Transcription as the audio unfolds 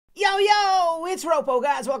it's RoPo,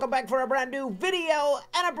 guys. Welcome back for a brand new video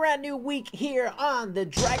and a brand new week here on the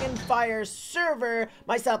Dragonfire server.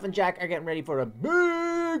 Myself and Jack are getting ready for a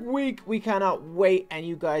big week. We cannot wait, and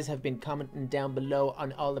you guys have been commenting down below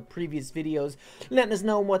on all the previous videos, letting us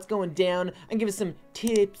know what's going down and give us some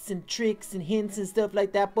tips and tricks and hints and stuff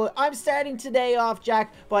like that. But I'm starting today off,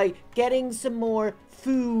 Jack, by getting some more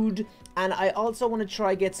food. And I also want to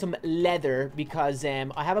try get some leather because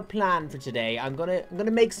I have a plan for today. I'm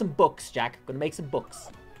gonna make some books, Jack. I'm gonna make some books.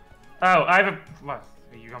 Oh, I have a... What?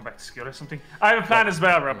 Are you going back to school or something? I have a plan as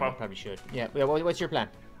well, RoPo. Probably should. Yeah. What's your plan?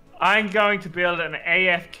 I'm going to build an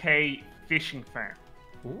AFK fishing farm.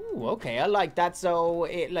 Ooh, okay. I like that. So,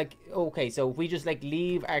 okay. So if we just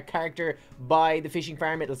leave our character by the fishing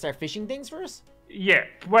farm, it'll start fishing things for us. Yeah,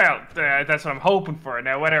 well, that's what I'm hoping for.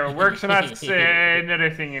 Now, whether it works or not, it's another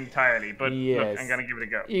thing entirely. But yes. Look, I'm going to give it a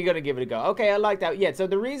go. You're going to give it a go. Okay, I like that. Yeah, so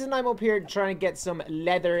the reason I'm up here trying to get some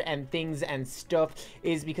leather and things and stuff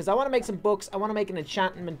is because I want to make some books. I want to make an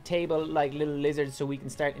enchantment table like little lizards so we can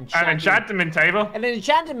start enchanting. An enchantment table? An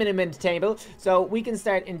enchantment table so we can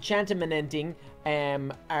start enchantmenting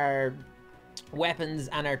our weapons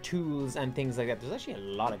and our tools and things like that. There's actually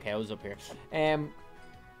a lot of cows up here.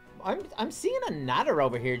 I'm seeing a natter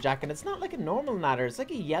over here, Jack, and it's not like a normal natter. It's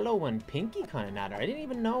like a yellow and pinky kind of natter. I didn't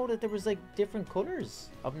even know that there was different colors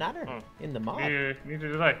of natter in the mod. Neither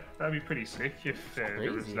did I. That'd be pretty sick if there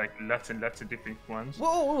was lots and lots of different ones.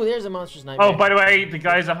 Whoa, there's a monstrous nightmare. Oh, by the way, the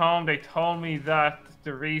guys at home, they told me that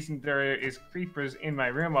the reason there is creepers in my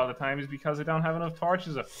room all the time is because I don't have enough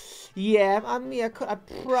torches up. Yeah, I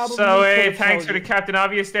probably. So, thanks for the Captain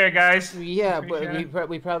Obvious there, guys. Yeah, but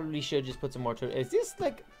we probably should just put some more torches. Is this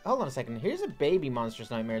hold on a second. Here's a baby monstrous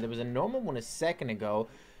nightmare. There was a normal one a second ago.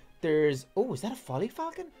 There's... Oh, is that a folly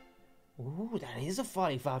falcon? Ooh, that is a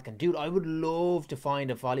folly falcon. Dude, I would love to find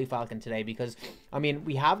a folly falcon today because, I mean,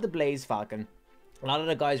 we have the blaze falcon. A lot of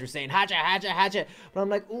the guys were saying, hatch it. But I'm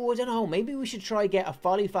like, oh, I don't know. Maybe we should try get a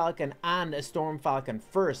folly falcon and a storm falcon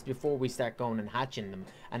first before we start going and hatching them.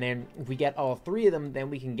 And then if we get all three of them, then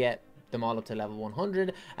we can get them all up to level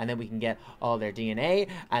 100. And then we can get all their DNA.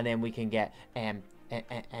 And then we can get a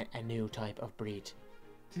new type of breed.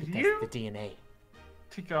 Did you? The DNA.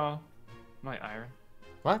 Take all my iron.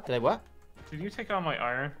 What? Did I what? Did you take all my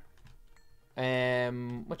iron?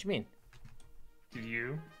 What you mean? Did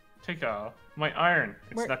you take all my iron?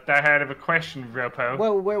 It's not that hard of a question, RoPo.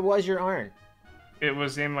 Well, where was your iron? It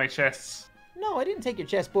was in my chests. No, I didn't take your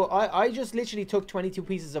chest, but I just literally took 22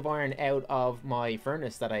 pieces of iron out of my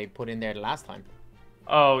furnace that I put in there the last time.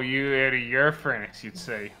 Oh, you out of your furnace, you'd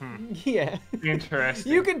say. Yeah.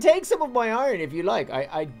 Interesting. You can take some of my iron if you like.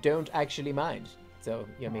 I don't actually mind. So,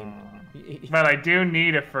 I mean... Well, I do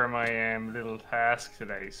need it for my little task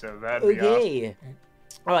today, so that'd be awesome.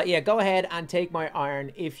 Alright, yeah, go ahead and take my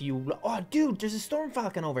iron if you... Oh, dude, there's a storm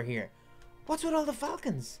falcon over here. What's with all the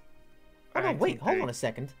falcons? Oh, no, wait, hold on a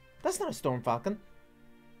second. That's not a storm falcon.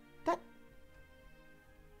 That's...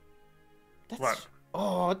 What?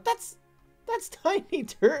 Oh, that's Tiny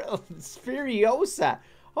Turtles Furiosa.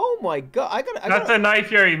 Oh my god, That's a Night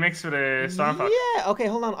Fury mixed with a Storm Falcon. Yeah, okay,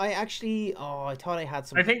 hold on. I thought I had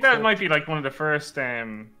some... I think that might be like one of the first...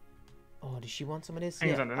 Oh, does she want some of this?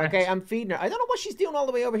 Things Yeah. on the net. Okay, I'm feeding her. I don't know what she's doing all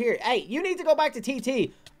the way over here. Hey, you need to go back to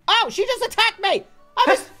TT. Oh, she just attacked me!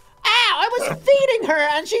 I was feeding her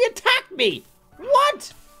and she attacked me!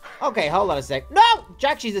 What? Okay, hold on a sec. No!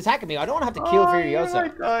 Jack, she's attacking me. I don't have to kill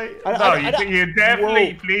Furiosa. You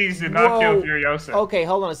definitely, please do not kill Furiosa. Okay,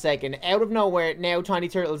 hold on a second. Out of nowhere, now Tiny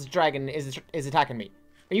Turtle's dragon is attacking me.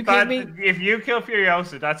 Are you kidding me? If you kill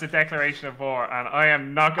Furiosa, that's a declaration of war, and I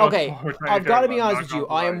am not going to Okay, I've got to be honest with you.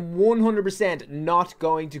 I am 100% not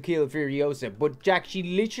going to kill Furiosa. But Jack, she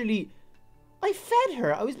literally... I fed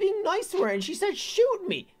her. I was being nice to her, and she started shooting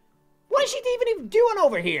me. What is she even doing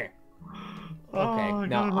over here? Okay,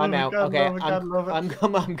 no, I'm out. Okay,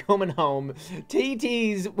 I'm coming home.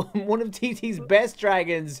 One of TT's best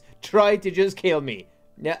dragons tried to just kill me.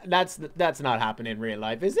 Yeah, that's not happening in real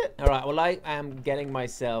life, is it? All right, well, I am getting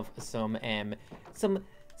myself some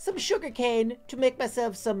sugar cane to make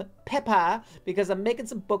myself some pepper because I'm making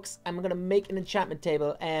some books. I'm gonna make an enchantment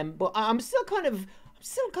table. But I'm still kind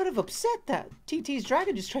of upset that TT's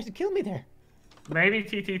dragon just tried to kill me there. Maybe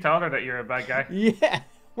TT told her that you're a bad guy. Yeah.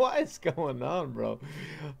 What is going on, bro?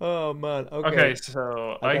 Oh man. Okay,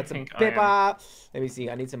 so I think pepper. Let me see.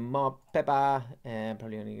 I need some more pepper, and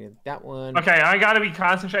probably only get that one. Okay, I gotta be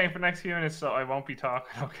concentrating for the next few minutes, so I won't be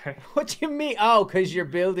talking. Okay. What do you mean? Oh, because you're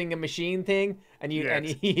building a machine thing, and you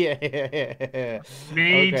yeah.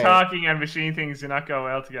 Me talking and machine things do not go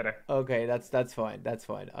well together. Okay, that's fine. That's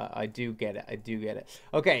fine. I do get it. I do get it.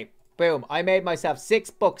 Okay. Boom. I made myself 6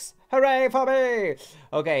 books. Hooray for me.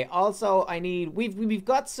 Okay, also I need... We've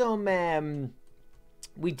got some...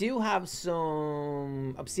 we do have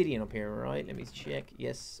some obsidian up here, right? Let me check.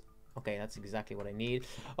 Yes. Okay, that's exactly what I need.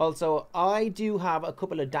 Also, I do have a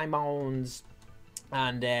couple of diamonds.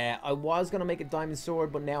 And I was going to make a diamond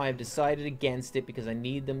sword, but now I've decided against it because I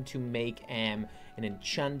need them to make an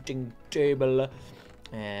enchanting table.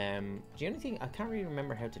 Do you anything? I can't really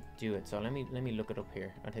remember how to do it, so let me look it up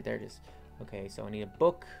here. Okay, there it is. Okay, so I need a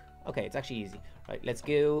book. Okay, it's actually easy. Right, let's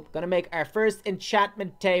go. Gonna make our first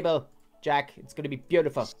enchantment table, Jack. It's gonna be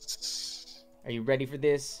beautiful. Are you ready for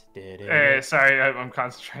this? Sorry, I'm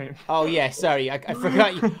concentrating. Oh yeah, sorry. I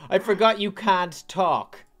forgot you. I forgot you can't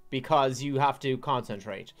talk because you have to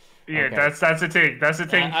concentrate. Yeah, okay. that's a thing. That's a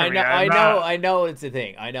thing for me. I know it's a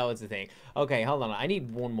thing. I know it's a thing. Okay, hold on. I need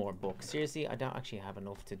one more book. Seriously, I don't actually have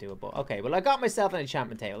enough to do a book. Okay, well, I got myself an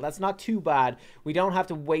enchantment table. That's not too bad. We don't have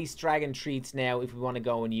to waste dragon treats now if we want to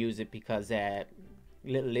go and use it because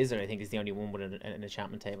Little Lizard, I think, is the only one with an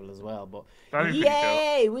enchantment table as well. But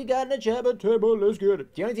yay, we got an enchantment table. Let's get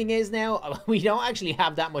it. The only thing is now we don't actually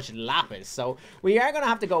have that much lapis, so we are gonna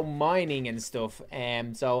have to go mining and stuff.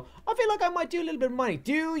 So I feel like I might do a little bit of mining.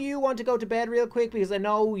 Do you want to go to bed real quick because I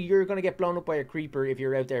know you're gonna get blown up by a creeper if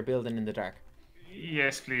you're out there building in the dark?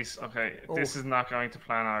 Yes, please. Okay, this is not going to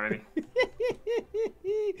plan already.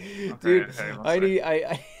 Dude,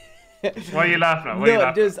 okay, Why are you laughing at?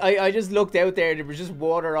 I just looked out there and there was just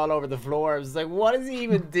water all over the floor. I was like, what is he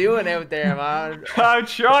even doing out there, man? I'm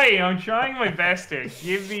trying my best here.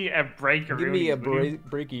 Give me a break. Give me a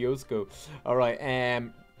break-a-yosko. Alright,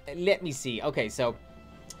 let me see. Okay, so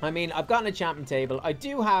I mean, I've got an enchantment table. I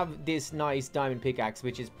do have this nice diamond pickaxe,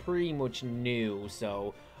 which is pretty much new,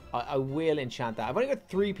 so I will enchant that. I've only got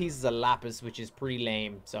 3 pieces of lapis, which is pretty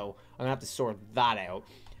lame, so I'm gonna have to sort that out.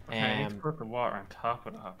 Okay, I need to put the water on top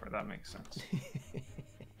of the hopper. That makes sense.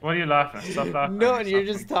 What are you laughing at? Stop laughing. No, you're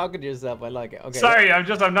just talking to yourself. I like it. Okay. Sorry, I'm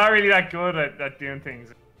not really that good at doing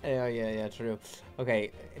things. Oh, yeah, true.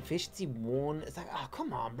 Okay, efficiency 1. It's like, oh,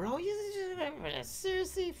 come on, bro.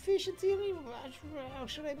 Seriously, efficiency? How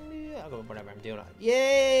should I move? I'll go whatever I'm doing.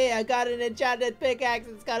 Yay, I got an enchanted pickaxe.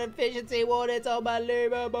 It's got efficiency 1. It's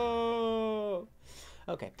unbelievable.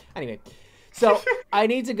 Okay, anyway. So, I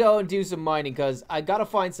need to go and do some mining because I gotta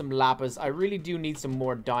find some lapis. I really do need some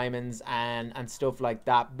more diamonds and stuff like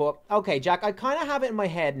that. But, okay, Jack, I kind of have it in my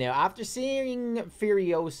head now. After seeing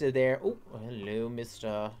Furiosa there... Oh, hello,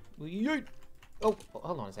 Mr... Oh,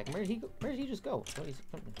 hold on a second. Where did he just go?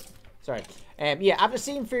 Sorry. Yeah, after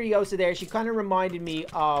seeing Furiosa there, she kind of reminded me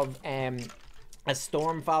of... a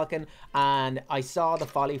storm falcon, and I saw the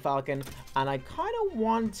folly falcon, and I kind of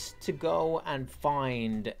want to go and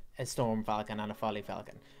find a storm falcon and a folly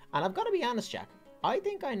falcon. And I've got to be honest, Jack, I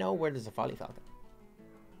think I know where there's a folly falcon.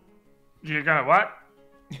 You're gonna what?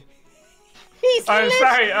 He's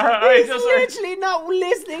literally like... not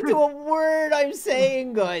listening to a word I'm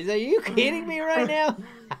saying, guys. Are you kidding me right now?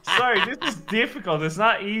 Sorry, this is difficult. It's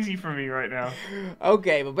not easy for me right now.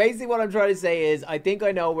 Okay, but basically what I'm trying to say is I think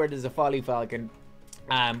I know where there's a folly falcon.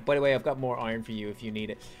 By the way, I've got more iron for you if you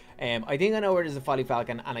need it. I think I know where there's a folly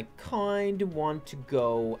falcon, and I kind of want to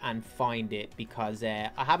go and find it because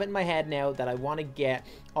I have it in my head now that I want to get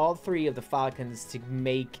all 3 of the falcons to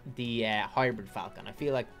make the hybrid falcon. I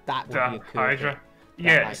feel like that would be a cool Hydra. Thing.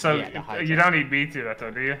 Yeah, so you don't need me to do that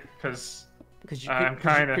though, do you? Because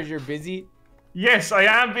you're busy. Yes, I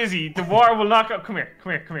am busy. The water will not go. Come here.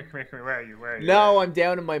 Where are you? No, I'm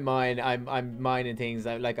down in my mine. I'm mining things.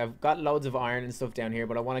 I've got loads of iron and stuff down here,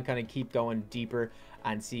 but I want to kind of keep going deeper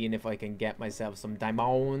and seeing if I can get myself some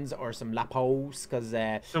diamonds or some lapis, because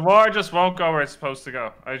the water just won't go where it's supposed to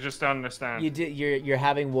go. I just don't understand. You're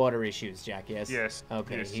having water issues, Jack. Yes. Yes.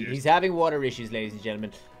 Okay. Yes, he's having water issues, ladies and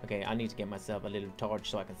gentlemen. Okay, I need to get myself a little torch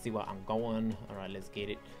so I can see what I'm going. All right, let's get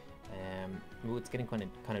it. Ooh, it's getting kind of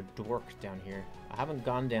dark down here. I haven't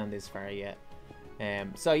gone down this far yet.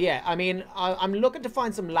 So yeah, I mean, I'm looking to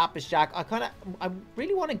find some lapis, Jack. I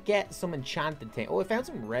really want to get some enchanted thing. Oh, I found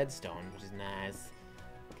some redstone, which is nice.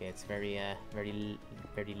 Okay, it's very lavely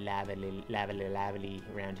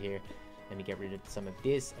around here. Let me get rid of some of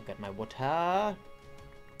this. I've got my water.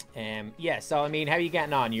 Yeah. So I mean, how are you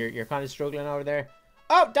getting on? You're kind of struggling over there.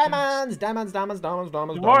 Oh, diamonds! Diamonds!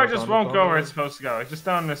 The water just won't go where it's supposed to go. I just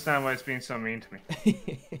don't understand why it's being so mean to me.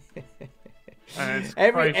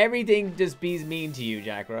 Everything just bees mean to you,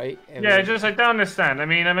 Jack, right? Yeah, I don't understand. I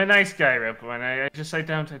mean, I'm a nice guy, RoPo, and I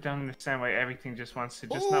don't understand why everything just wants to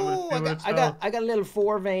just not do it. I got a little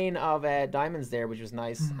 4 vein of diamonds there, which was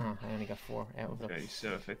nice. Oh, I only got 4 out of them. Okay,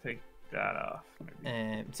 so if I take that off.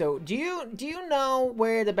 Maybe. So do you know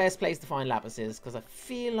where the best place to find lapis is? Because I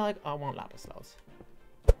feel like I want lapis loads.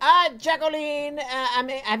 Jacqueline,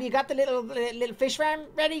 have you got the little fish farm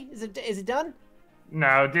ready? Is it done?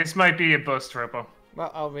 No, this might be a bust, RoPo.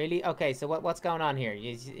 Well, oh really? Okay, so what's going on here?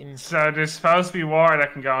 So there's supposed to be water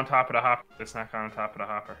that can go on top of the hopper. It's not going on top of the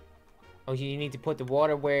hopper. Oh, you need to put the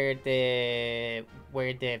water where the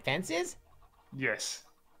fence is? Yes.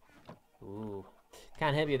 Ooh.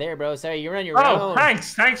 Can't help you there, bro. Sorry, you're on your own. Oh,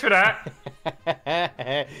 thanks for that.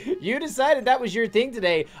 You decided that was your thing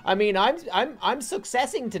today. I mean, I'm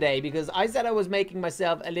successing today because I said I was making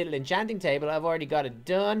myself a little enchanting table. I've already got it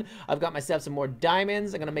done. I've got myself some more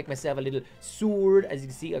diamonds. I'm gonna make myself a little sword. As you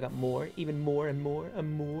can see, I got more, even more and more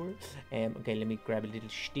and more. Okay, let me grab a little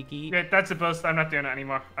sticky. Yeah, that's a bust. I'm not doing it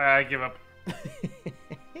anymore. I give up.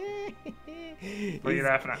 What are you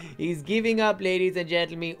laughing at? He's giving up, ladies and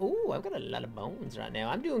gentlemen. Ooh, I've got a lot of bones right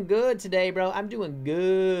now. I'm doing good today, bro. I'm doing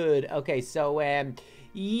good. Okay, so,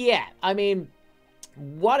 yeah. I mean,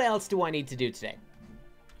 what else do I need to do today?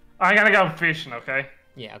 I gotta go fishing, okay?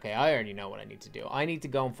 Yeah, okay, I already know what I need to do. I need to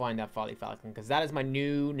go and find that Folly Falcon, because that is my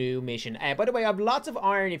new mission. By the way, I have lots of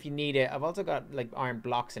iron if you need it. I've also got, like, iron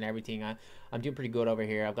blocks and everything. I'm doing pretty good over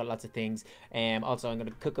here. I've got lots of things. Also, I'm going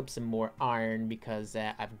to cook up some more iron, because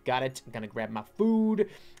I've got it. I'm going to grab my food.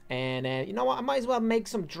 And, you know what? I might as well make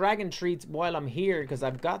some dragon treats while I'm here, because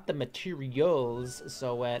I've got the materials.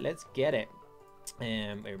 So, let's get it.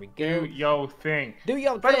 There we go. Do your thing. Do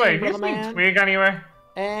your thing, By the way, have you man. seen Twig anywhere?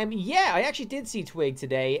 Yeah, I actually did see Twig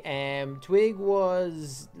today. Twig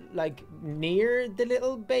was, like, near the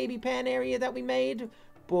little baby pen area that we made,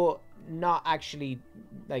 but not actually,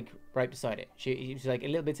 like, right beside it. She was, like, a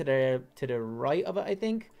little bit to the right of it, I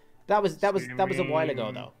think. That was a while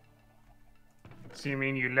ago, though. So you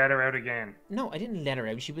mean you let her out again? No, I didn't let her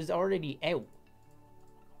out. She was already out.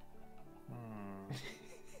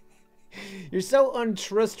 You're so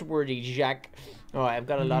untrustworthy, Jack. Oh, I've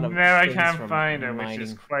got a lot of. Now I can't find her, which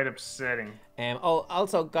is quite upsetting. Oh,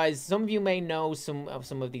 also, guys, some of you may know some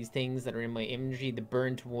of these things that are in my inventory: the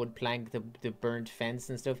burnt wood plank, the burnt fence,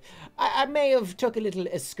 and stuff. I may have took a little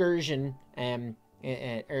excursion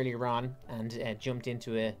earlier on and jumped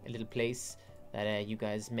into a little place that you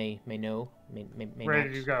guys may know. Where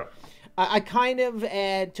did you go? I kind of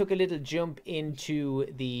took a little jump into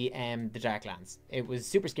the Darklands. It was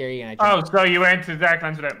super scary, and Oh, so you went to the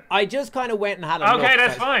Darklands with him? I just kind of went and had a look. Okay,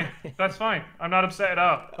 that's fine. That's fine. I'm not upset at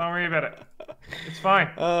all. Don't worry about it. It's fine.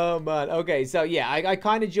 Oh man. Okay, so yeah, I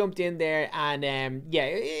kind of jumped in there, and yeah,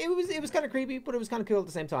 it was kind of creepy, but it was kind of cool at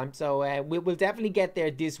the same time. So we'll definitely get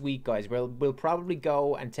there this week, guys. We'll probably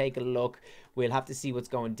go and take a look. We'll have to see what's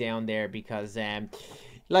going down there because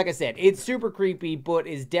like I said, it's super creepy, but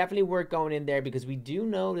it's definitely worth going in there because we do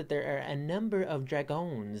know that there are a number of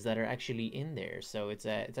dragons that are actually in there. So it's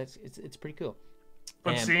pretty cool.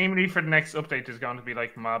 But seemingly for the next update, there's going to be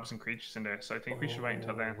like mobs and creatures in there, so I think we should wait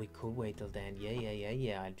until then. We could wait till then.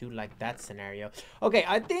 Yeah. I do like that scenario. Okay,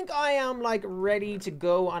 I think I am like ready to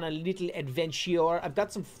go on a little adventure. I've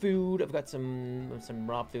got some food. I've got some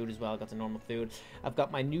raw food as well. I've got some normal food. I've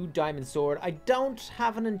got my new diamond sword. I don't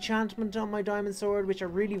have an enchantment on my diamond sword, which I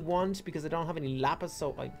really want because I don't have any lapis.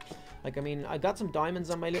 So I mean, I got some diamonds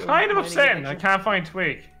on my little. Kind of upsetting. I can't find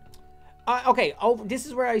Twig. Okay. Oh, this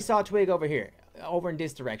is where I saw Twig over here. Over in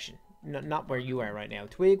this direction, not where you are right now.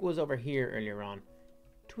 Twig was over here earlier on.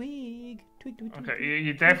 Twig. Okay,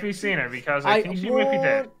 you definitely seen her because I think she might be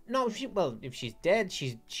dead. No, well, if she's dead,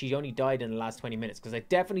 she only died in the last 20 minutes because I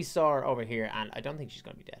definitely saw her over here, and I don't think she's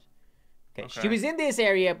gonna be dead. Okay, she was in this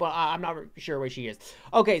area, but I'm not sure where she is.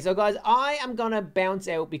 Okay, so guys, I am gonna bounce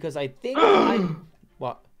out because I think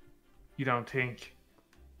what? You don't think?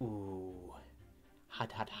 Ooh,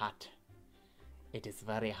 hot. It is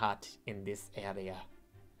very hot in this area.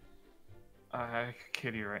 I could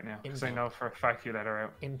kill you right now because I know for a fact you let her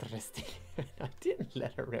out. Interesting. I didn't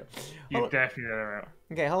let her out. You definitely let her out.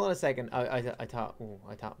 Okay, hold on a second. I thought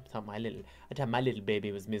my little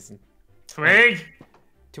baby was missing. Twig.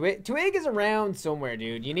 Twig is around somewhere,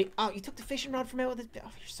 dude. You need. Oh, you took the fishing rod from out of the.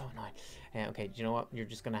 Oh, you're so annoying. Okay, do you know what? You're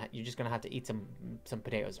just gonna have to eat some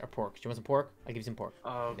potatoes or pork. Do you want some pork? I'll give you some pork.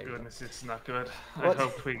 Oh goodness, it's not good. I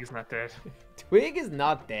hope Twig is not dead. Twig is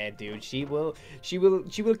not dead, dude. She will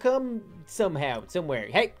come somehow, somewhere.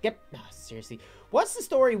 Hey, get. Oh, seriously. What's the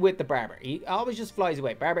story with the barber? He always just flies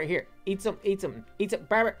away. Barber, here, eat some.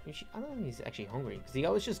 Barber. I don't think he's actually hungry because he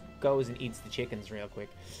always just goes and eats the chickens real quick.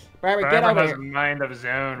 Barber, get over here. Has a mind of his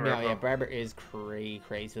own. No, yeah, Barber is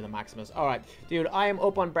crazy with a Maximus. All right, dude, I am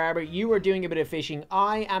up on Barber. You are doing a bit of fishing.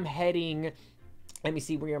 I am heading. Let me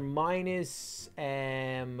see. We are minus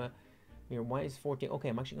Here, why is 14? Okay,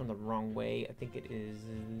 I'm actually going the wrong way. I think it is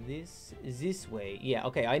this way. Yeah,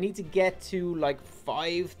 okay. I need to get to like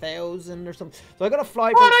 5,000 or something. So I gotta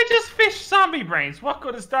fly. What? I just fished zombie brains. What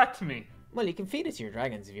good is that to me? Well, you can feed it to your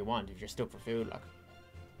dragons if you want, if you're stuck for food, like.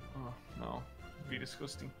 Oh, no. It'd be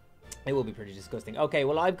disgusting. It will be pretty disgusting. Okay,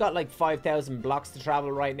 well, I've got like 5,000 blocks to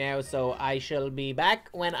travel right now, so I shall be back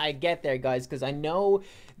when I get there, guys, because I know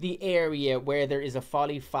the area where there is a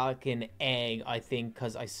Folly Falcon egg, I think,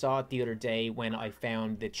 because I saw it the other day when I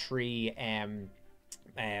found the tree,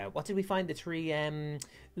 what did we find? The tree,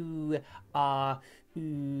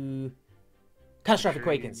 Catastrophic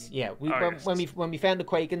Quakens. Yeah, when we found the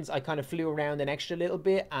Quakens, I kind of flew around an extra little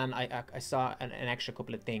bit, and I saw an extra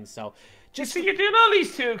couple of things. So, just you're doing all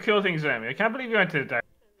these two cool things, Remy. I can't believe you went to the dark.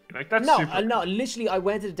 Like that's super. No. Literally, I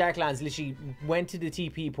went to the Darklands. Literally, went to the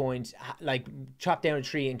TP point, like chopped down a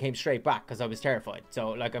tree, and came straight back because I was terrified.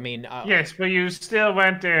 So, like, I mean. Yes, but you still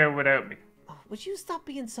went there without me. Oh, would you stop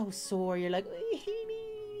being so sore? You're like,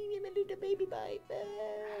 baby bye.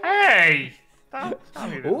 Hey.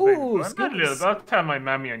 Ooh, I'll tell my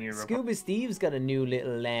mammy on you. Scuba Steve's got a new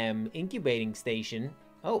little incubating station.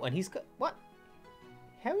 Oh, and he's got what?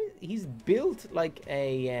 How he's built like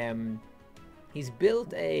a he's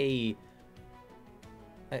built a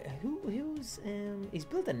he's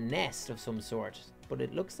built a nest of some sort, but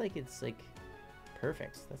it looks like it's like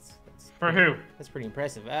perfect. That's for who? That's pretty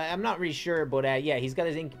impressive. I'm not really sure, but yeah, he's got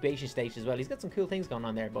his incubation station as well. He's got some cool things going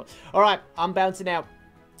on there. But all right, I'm bouncing out.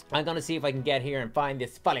 I'm gonna see if I can get here and find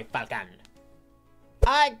this Folly Falcon.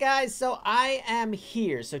 Alright guys, so I am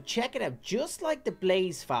here. So check it out. Just like the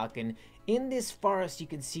Blaze Falcon, in this forest you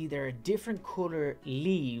can see there are different color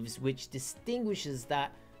leaves, which distinguishes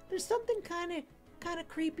that there's something kind of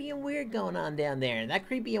creepy and weird going on down there. And that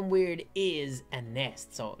creepy and weird is a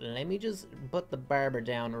nest. So let me just put the Barber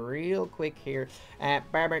down real quick here.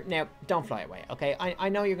 Barber, now don't fly away, okay? I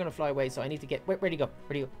know you're gonna fly away, so I need to get... Where'd he go?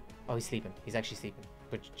 Where'd he go? Oh, he's sleeping. He's actually sleeping.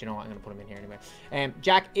 But you know what? I'm gonna put him in here anyway.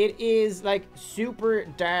 Jack, it is like super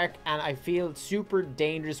dark, and I feel super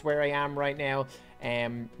dangerous where I am right now.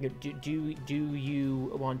 Do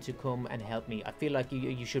you want to come and help me? I feel like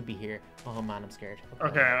you should be here. Oh man, I'm scared.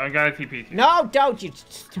 Okay, I got a TP. No, don't you.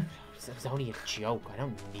 It's only a joke. I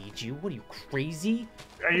don't need you. What are you, crazy?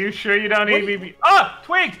 Are you sure you don't need me? Ah,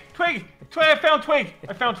 Twig! I found Twig!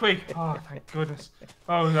 Oh, thank goodness.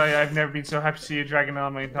 Oh, I've never been so happy to see a dragon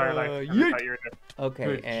on my entire life. Okay,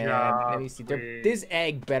 let me see. This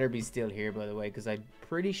egg better be still here, by the way, because I'm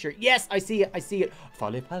pretty sure. Yes, I see it.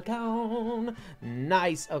 Folly Falcon.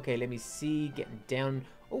 Nice. Okay, let me see. Getting down.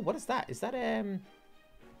 Oh, what is that? Is that,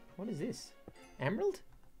 what is this? Emerald?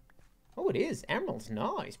 Oh, it is. Emerald's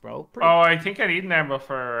nice, bro. I think I need an emerald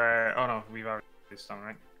for, oh no, we've already got a waystone,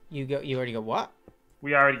 right? You already got what?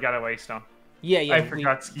 We already got a waystone. Yeah. I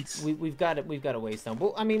forgot skeets. We've got a waystone.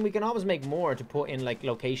 But, I mean, we can always make more to put in, like,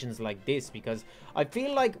 locations like this, because I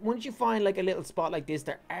feel like once you find, like, a little spot like this,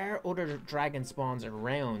 there are other dragon spawns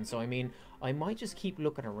around. So, I mean, I might just keep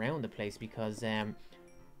looking around the place because,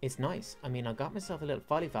 it's nice. I mean, I got myself a little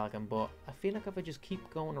Folly Falcon, but I feel like if I just keep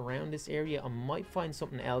going around this area, I might find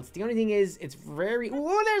something else. The only thing is, it's very...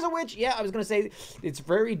 Oh, there's a witch! Yeah, I was going to say, it's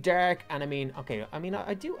very dark, and I mean, okay, I mean,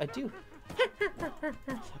 I do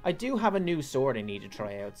have a new sword I need to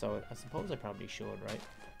try out, so I suppose I probably should, right?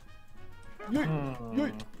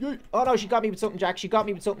 Oh, no, she got me with something, Jack. She got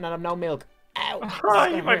me with something, and I've no milk. Ow! Oh,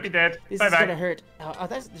 you might be dead. This is gonna hurt. Oh,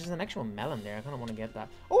 there's an actual melon there. I kind of want to get that.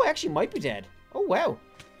 Oh, I actually might be dead. Oh, wow.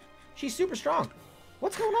 She's super strong.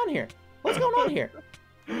 What's going on here?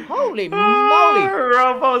 Holy moly!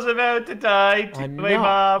 RoPo's about to die to my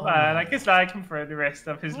mom, Oh, and I guess like him for the rest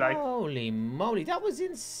of his life. Holy moly, that was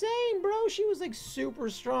insane, bro. She was like super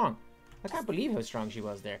strong. I can't believe how strong she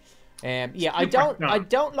was there. Yeah, I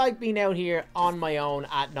don't like being out here on my own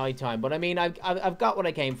at nighttime, but I mean, I've got what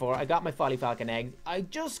I came for. I got my Folly Falcon egg. I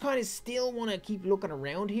just kind of still want to keep looking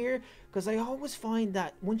around here, because I always find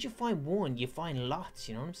that once you find one, you find lots.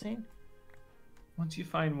 You know what I'm saying? Once you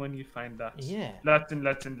find one, you find that. Yeah. Lots and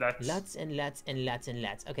lots and lots. Lots and lots and lots and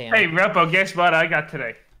lots. Okay. Hey, RoPo, guess what I got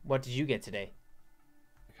today? What did you get today?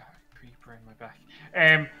 I got a creeper in my back.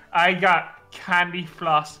 I got candy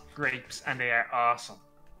floss grapes, and they are awesome.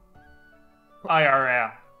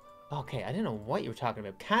 IRL. Okay, I didn't know what you were talking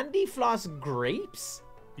about. Candy floss grapes?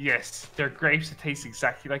 Yes, they're grapes that taste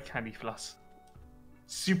exactly like candy floss.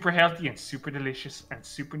 Super healthy and super delicious and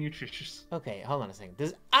super nutritious. Okay, hold on a second.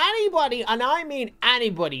 Does anybody, and I mean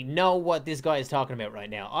anybody, know what this guy is talking about right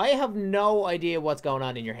now? I have no idea what's going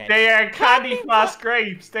on in your head. They are candy floss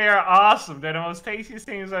grapes. They are awesome. They're the most tastiest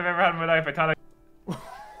things I've ever had in my life. I thought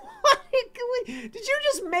Did you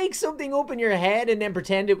just make something up in your head and then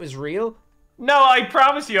pretend it was real? No, I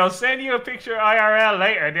promise you, I'll send you a picture IRL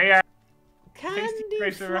later. They are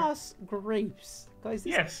candy floss grapes, guys.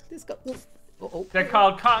 This got. They're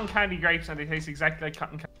called cotton candy grapes, and they taste exactly like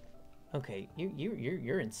cotton candy. Okay,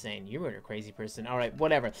 you're insane. You're a crazy person. All right,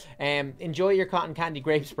 whatever. Enjoy your cotton candy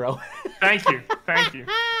grapes, bro. Thank you.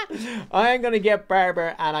 I'm gonna get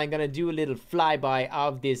Barber, and I'm gonna do a little flyby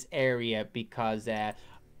of this area because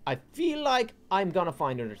I feel like I'm gonna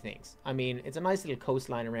find other things. I mean, it's a nice little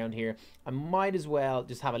coastline around here. I might as well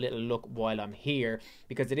just have a little look while I'm here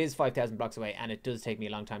because it is 5,000 blocks away, and it does take me a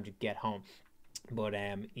long time to get home. But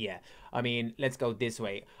yeah, I mean, let's go this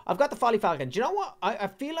way. I've got the Folly Falcon. Do you know what? I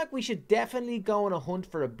feel like we should definitely go on a hunt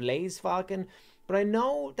for a Blaze Falcon. But I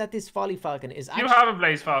know that this Folly Falcon is actually... You have a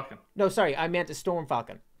Blaze Falcon. No, sorry, I meant a Storm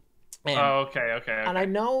Falcon. Okay. And I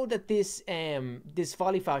know that this this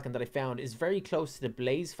Folly Falcon that I found is very close to the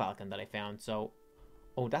Blaze Falcon that I found. So,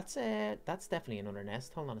 oh, that's definitely another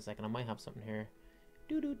nest. Hold on a second, I might have something here.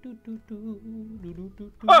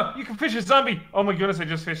 Oh, you can fish a zombie! Oh my goodness, I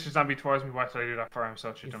just fished a zombie towards me. Why did I do that for? I'm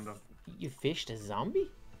such a dum-dum. You fished a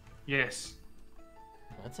zombie? Yes.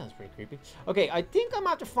 Oh, that sounds pretty creepy. Okay, I think I'm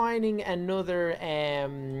after finding another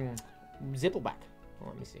Zippleback. Oh,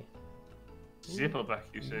 let me see. Zippleback,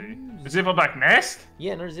 you say? A Zippleback nest?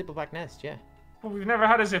 Yeah, another Zippleback nest, yeah. But we've never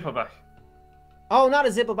had a Zippleback. Oh, not a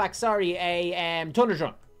Zippleback, sorry, a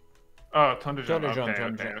Tundra. Oh, Tundra.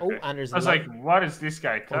 Okay. Oh, and there's I was like, what is this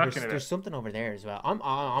guy talking about? There's something over there as well. I'm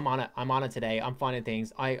on it. I'm on it today. I'm finding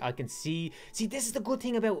things. I can see. See, this is the good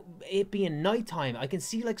thing about it being nighttime. I can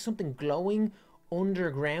see like something glowing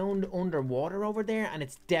underground, underwater over there, and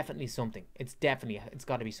it's definitely something. It's got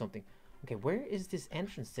to be something. Okay, where is this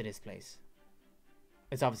entrance to this place?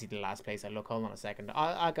 It's obviously the last place I look. Hold on a second.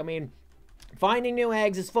 I mean, finding new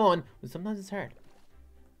eggs is fun, but sometimes it's hard.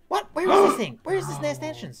 What? Where is this thing? Where is this nest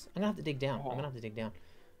entrance? I'm gonna have to dig down.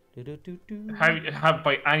 Have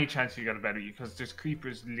by any chance you got a better because there's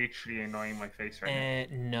creepers literally annoying my face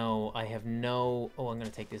right now. No, I have no. Oh, I'm gonna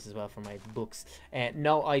take this as well for my books.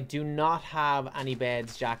 No, I do not have any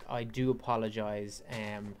beds, Jack. I do apologize.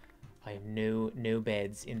 I have no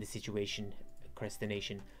beds in the situation.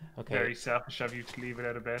 Destination. Okay. Very selfish of you to leave it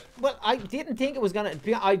out of bed. Well, I didn't think it was gonna.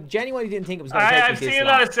 I genuinely didn't think it was gonna. I've seen a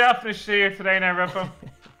lot of selfishness here today now, RoPo.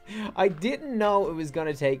 I didn't know it was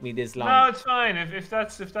gonna take me this long. No, it's fine. If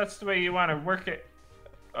that's the way you want to work it.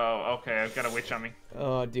 Oh, okay. I've got a witch on me.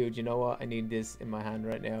 Oh, dude, you know what? I need this in my hand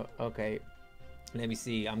right now. Okay. Let me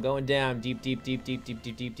see. I'm going down deep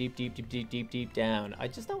down. I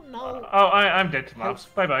just don't know. I'm dead to mobs.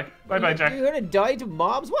 Bye, Jack. You're gonna die to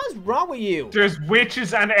mobs? What is wrong with you? There's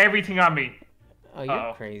witches and everything on me. Oh,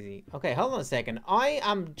 you're crazy. Okay, hold on a second. I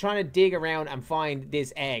am trying to dig around and find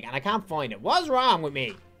this egg, and I can't find it. What's wrong with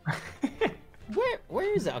me?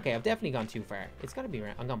 Where is it? Okay, I've definitely gone too far. It's gotta be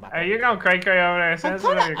around. I'm going back. You're going cray-cray over there.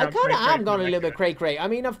 I kinda am going a little bit cray-cray. I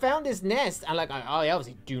mean, I found this nest, and like, I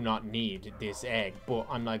obviously do not need this egg, but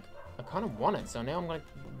I'm like, I kind of want it. So now I'm like,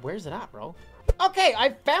 where's it at, bro? Okay,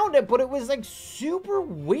 I found it, but it was like super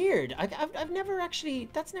weird. I've never actually,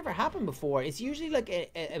 that's never happened before. It's usually like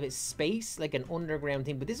a space, like an underground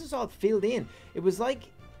thing, but this is all filled in. It was like,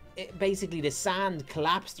 basically the sand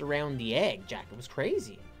collapsed around the egg, Jack. It was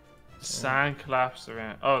crazy. Sand collapsed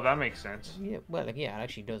around. Oh, that makes sense. Yeah, well, like, yeah, it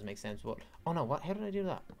actually does make sense. But oh no, what? How did I do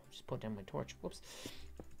that? Just put down my torch. Whoops.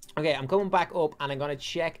 Okay, I'm coming back up, and I'm gonna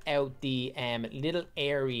check out the little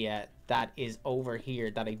area that is over here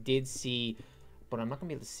that I did see, but I'm not gonna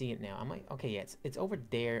be able to see it now. I might. Okay, yeah, it's over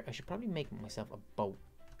there. I should probably make myself a boat.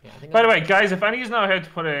 Yeah, I think. By the way, guys, if any of you know how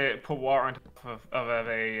to put water on top of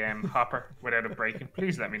a hopper without it breaking,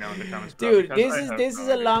 please let me know in the comments. Dude, this is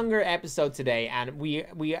a longer episode today, and we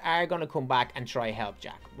are gonna come back and try help,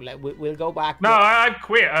 Jack. We'll go back. No, I've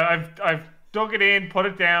quit. I've dug it in, put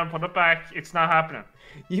it down, put it back. It's not happening.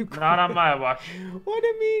 You quit. Not on my watch. What do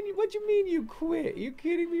you mean? What do you mean you quit? Are you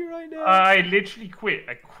kidding me right now? I literally quit.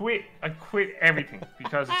 I quit everything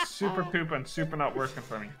because it's super poop and super not working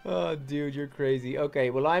for me. Oh, dude, you're crazy. Okay,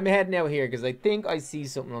 well, I'm heading out here because I think I see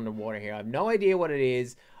something underwater here. I have no idea what it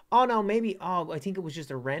is. Oh, no, maybe. Oh, I think it was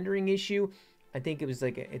just a rendering issue. I think it was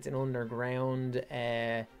like it's an underground.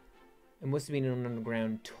 It must have been an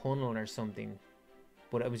underground tunnel or something.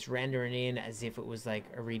 But it was rendering in as if it was like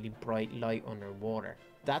a really bright light underwater.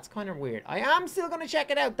 That's kind of weird. I am still going to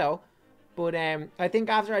check it out though. But I think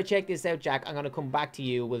after I check this out, Jack, I'm going to come back to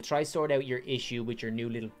you. We'll try sort out your issue with your new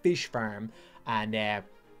little fish farm. And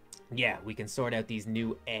yeah, we can sort out these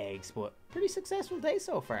new eggs. But pretty successful day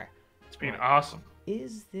so far. It's been awesome.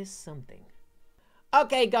 Is this something?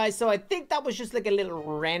 Okay, guys, so I think that was just like a little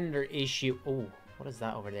render issue. Oh, What is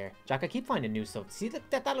that over there? Jack, I keep finding new stuff. See,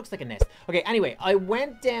 that looks like a nest. Okay, anyway, I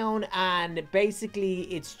went down and basically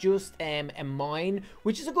it's just a mine,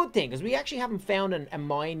 which is a good thing because we actually haven't found a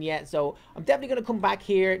mine yet. So I'm definitely going to come back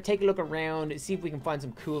here, take a look around, see if we can find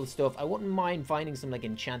some cool stuff. I wouldn't mind finding some like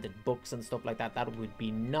enchanted books and stuff like that. That would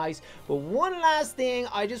be nice. But one last thing,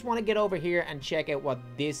 I just want to get over here and check out what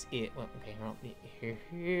this is. Well, okay,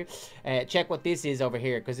 here. Check what this is over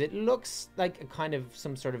here because it looks like a kind of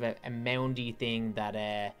some sort of a moundy thing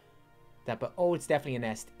that but oh, it's definitely a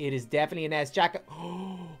nest. It is definitely a nest. Jack.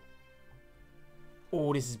 Oh,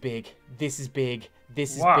 this is big. This is big.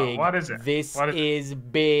 This is big. What is it? This is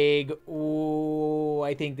big. Oh,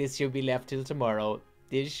 I think this should be left till tomorrow.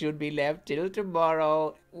 This should be left till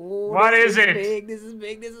tomorrow. Ooh, what is it? Big. This is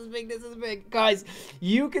big. This is big. This is big. Guys,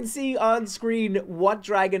 you can see on screen what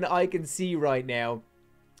dragon I can see right now.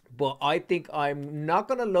 But I think I'm not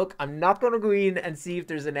going to look. I'm not going to go in and see if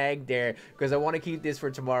there's an egg there. Because I want to keep this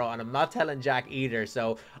for tomorrow. And I'm not telling Jack either.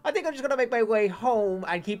 So I think I'm just going to make my way home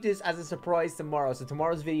and keep this as a surprise tomorrow. So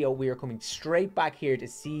tomorrow's video, we are coming straight back here to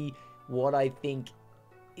see what I think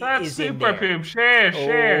That's is in super there. poop.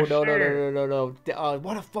 Share. No.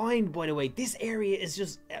 What a find, by the way. This area is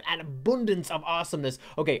just an abundance of awesomeness.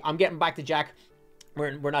 Okay, I'm getting back to Jack.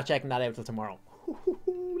 We're not checking that out till tomorrow.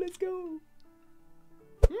 Let's go.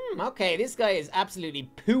 Okay, this guy is absolutely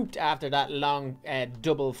pooped after that long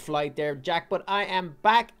double flight there, Jack. But I am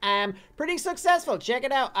back. I'm pretty successful. Check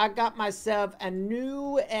it out. I got myself a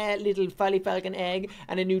new little Folly Falcon egg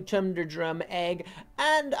and a new Thunder Drum egg.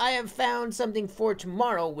 And I have found something for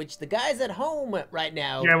tomorrow, which the guys at home right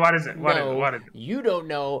now. Yeah, what is it? What is it? You don't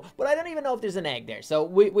know, but I don't even know if there's an egg there.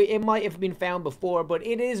 So it might have been found before, but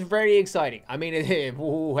it is very exciting. I mean,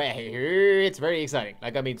 it's very exciting.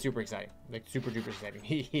 Like, I mean, super exciting. Like, super duper exciting.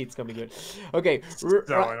 It's gonna be good. Okay,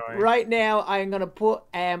 right now I'm gonna put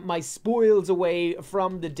my spoils away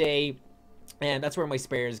from the day. And that's where my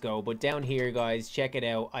spares go. But down here, guys, check it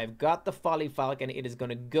out. I've got the Folly Falcon. It is going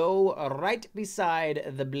to go right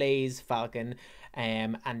beside the Blaze Falcon.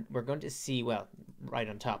 And we're going to see, well, right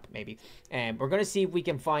on top, maybe. We're going to see if we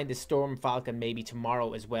can find the Storm Falcon maybe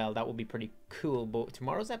tomorrow as well. That would be pretty cool. But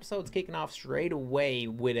tomorrow's episode's kicking off straight away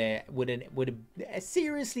with a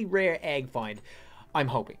seriously rare egg find. I'm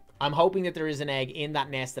hoping that there is an egg in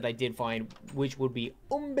that nest that I did find, which would be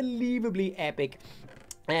unbelievably epic.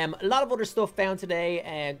 A lot of other stuff found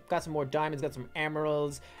today. Got some more diamonds, got some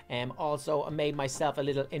emeralds. Also, I made myself a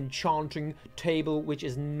little enchanting table, which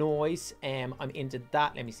is nice. I'm into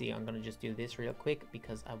that. Let me see. I'm going to just do this real quick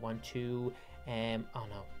because I want to... oh,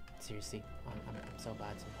 no. Seriously. I'm so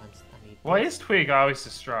bad sometimes. Why is Twig always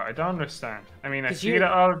distraught? I don't understand. I mean, I see it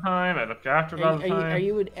all the time. I look after it all the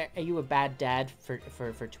time. Are you a bad dad for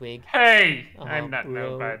Twig? Hey! I'm not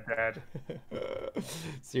no bad dad.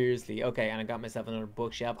 Seriously. Okay, and I got myself another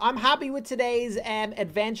bookshelf. I'm happy with today's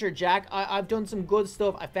adventure, Jack. I've done some good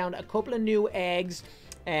stuff. I found a couple of new eggs.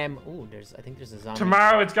 I think there's a zombie.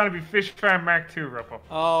 Tomorrow it's gonna be Fish Farm Mark II, RoPo.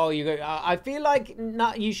 Oh, I feel like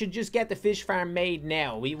you should just get the fish farm made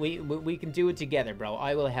now. We can do it together, bro.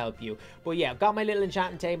 I will help you. But yeah, got my little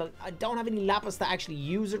enchanting table. I don't have any lapis to actually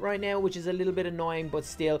use it right now, which is a little bit annoying, but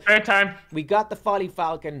still. Fair time. We got the Folly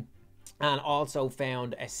Falcon. And also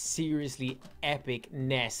found a seriously epic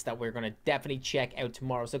nest that we're going to definitely check out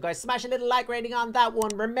tomorrow. So guys, smash a little like rating on that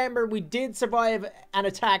one. Remember, we did survive an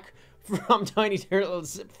attack from Tiny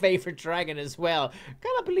Turtle's favorite dragon as well.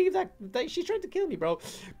 Cannot believe that she tried to kill me, bro.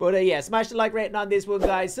 But yeah, smash the like rating on this one,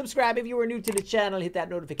 guys. Subscribe if you are new to the channel. Hit that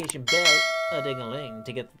notification bell, ding-a-ling,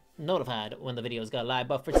 to get notified when the videos go live.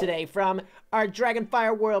 But for today, from our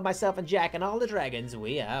Dragonfire world, myself and Jack and all the dragons,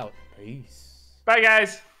 we out. Peace. Bye,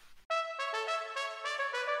 guys.